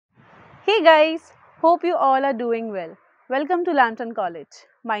Hey guys, hope you all are doing well. Welcome to Lambton College.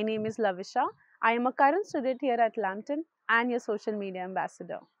 My name is Lavisha. I am a current student here at Lambton and your social media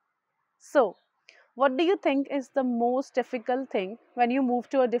ambassador. So, what do you think is the most difficult thing when you move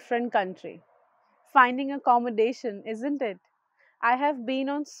to a different country? Finding accommodation, isn't it? I have been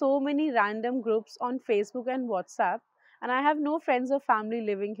on so many random groups on Facebook and WhatsApp, and I have no friends or family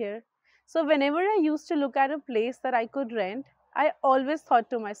living here. So, whenever I used to look at a place that I could rent, I always thought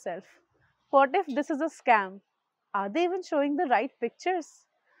to myself, what if this is a scam? Are they even showing the right pictures?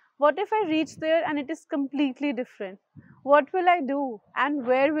 What if I reach there and it is completely different? What will I do and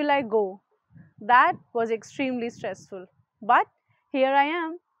where will I go? That was extremely stressful. But here I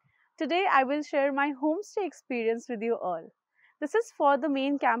am. Today I will share my homestay experience with you all. This is for the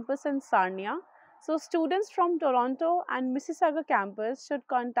main campus in Sarnia. So students from Toronto and Mississauga campus should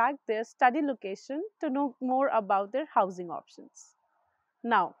contact their study location to know more about their housing options.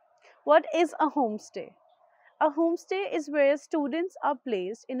 Now, what is a homestay? A homestay is where students are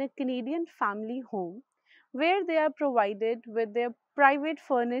placed in a Canadian family home where they are provided with their private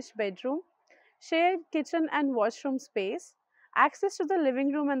furnished bedroom, shared kitchen and washroom space, access to the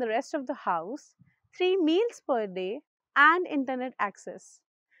living room and the rest of the house, 3 meals per day, and internet access.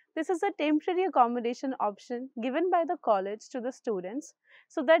 This is a temporary accommodation option given by the college to the students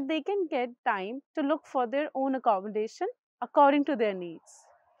so that they can get time to look for their own accommodation according to their needs.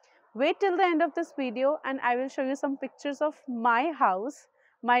 Wait till the end of this video and I will show you some pictures of my house,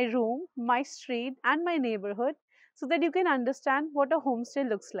 my room, my street and my neighborhood so that you can understand what a homestay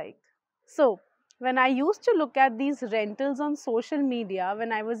looks like. So, when I used to look at these rentals on social media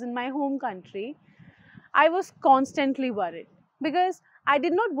when I was in my home country, I was constantly worried because I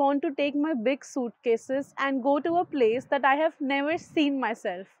did not want to take my big suitcases and go to a place that I have never seen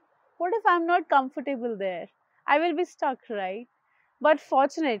myself. What if I'm not comfortable there? I will be stuck, right? But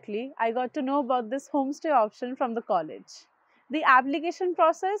fortunately, I got to know about this homestay option from the college. The application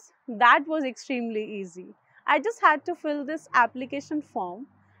process, that was extremely easy. I just had to fill this application form,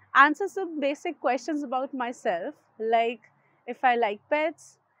 answer some basic questions about myself, like if I like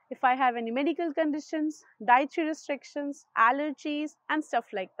pets, if I have any medical conditions, dietary restrictions, allergies, and stuff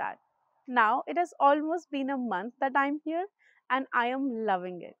like that. Now, it has almost been a month that I'm here and I am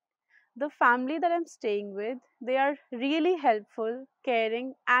loving it. The family that I'm staying with, they are really helpful,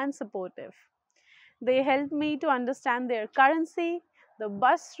 caring, and supportive. They help me to understand their currency, the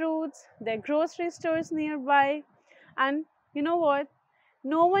bus routes, their grocery stores nearby, and you know what?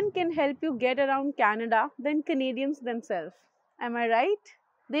 No one can help you get around Canada than Canadians themselves. Am I right?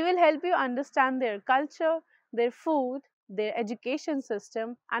 They will help you understand their culture, their food, their education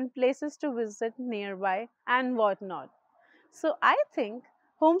system, and places to visit nearby and whatnot. So I think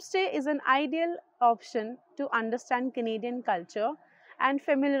homestay is an ideal option to understand Canadian culture and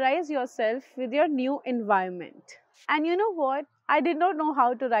familiarize yourself with your new environment. And you know what? I did not know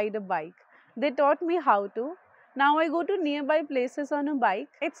how to ride a bike. They taught me how to. Now I go to nearby places on a bike.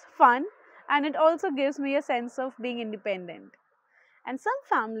 It's fun and it also gives me a sense of being independent. And some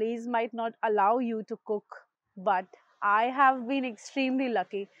families might not allow you to cook, but I have been extremely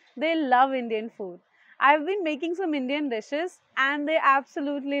lucky. They love Indian food. I've been making some Indian dishes and they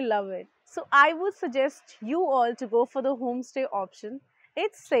absolutely love it. So I would suggest you all to go for the homestay option.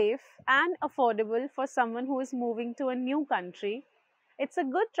 It's safe and affordable for someone who is moving to a new country. It's a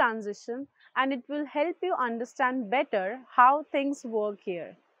good transition and it will help you understand better how things work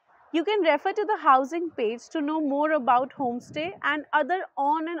here. You can refer to the housing page to know more about homestay and other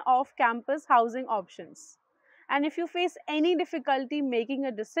on and off campus housing options. And if you face any difficulty making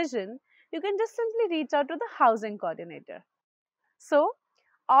a decision, you can just simply reach out to the housing coordinator. So,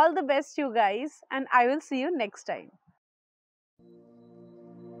 all the best, you guys, and I will see you next time.